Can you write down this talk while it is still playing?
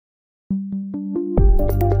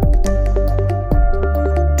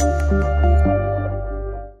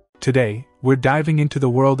Today, we're diving into the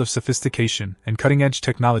world of sophistication and cutting-edge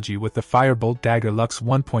technology with the Fire-Boltt Dagger Luxe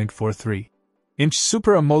 1.43-inch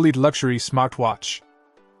Super AMOLED luxury smartwatch.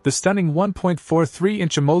 The stunning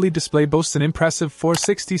 1.43-inch AMOLED display boasts an impressive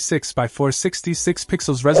 466 by 466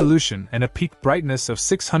 pixels resolution and a peak brightness of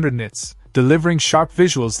 600 nits, delivering sharp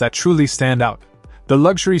visuals that truly stand out. The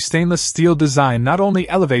luxury stainless steel design not only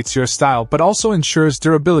elevates your style but also ensures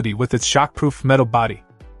durability with its shockproof metal body.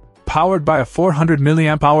 Powered by a 400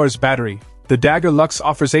 mAh battery, the Dagger Luxe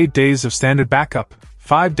offers 8 days of standard backup,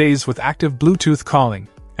 5 days with active Bluetooth calling,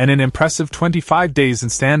 and an impressive 25 days in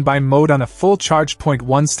standby mode on a full charge.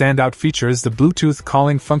 One standout feature is the Bluetooth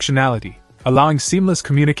calling functionality, allowing seamless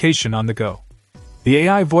communication on the go. The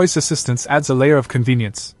AI voice assistant adds a layer of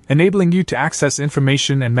convenience, enabling you to access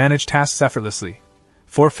information and manage tasks effortlessly.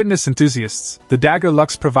 For fitness enthusiasts, the Dagger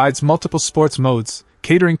Luxe provides multiple sports modes,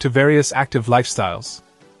 catering to various active lifestyles.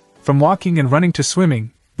 From walking and running to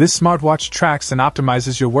swimming, this smartwatch tracks and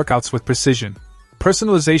optimizes your workouts with precision.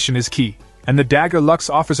 Personalization is key, and the Dagger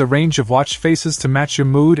Luxe offers a range of watch faces to match your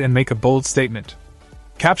mood and make a bold statement.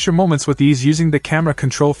 Capture moments with ease using the camera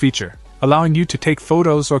control feature, allowing you to take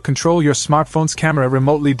photos or control your smartphone's camera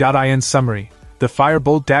remotely. In summary, the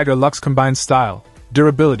Fire-Boltt Dagger Luxe combines style,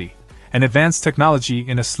 durability, and advanced technology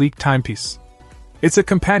in a sleek timepiece. It's a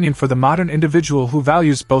companion for the modern individual who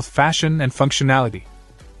values both fashion and functionality.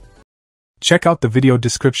 Check out the video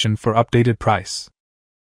description for updated price.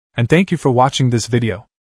 And thank you for watching this video.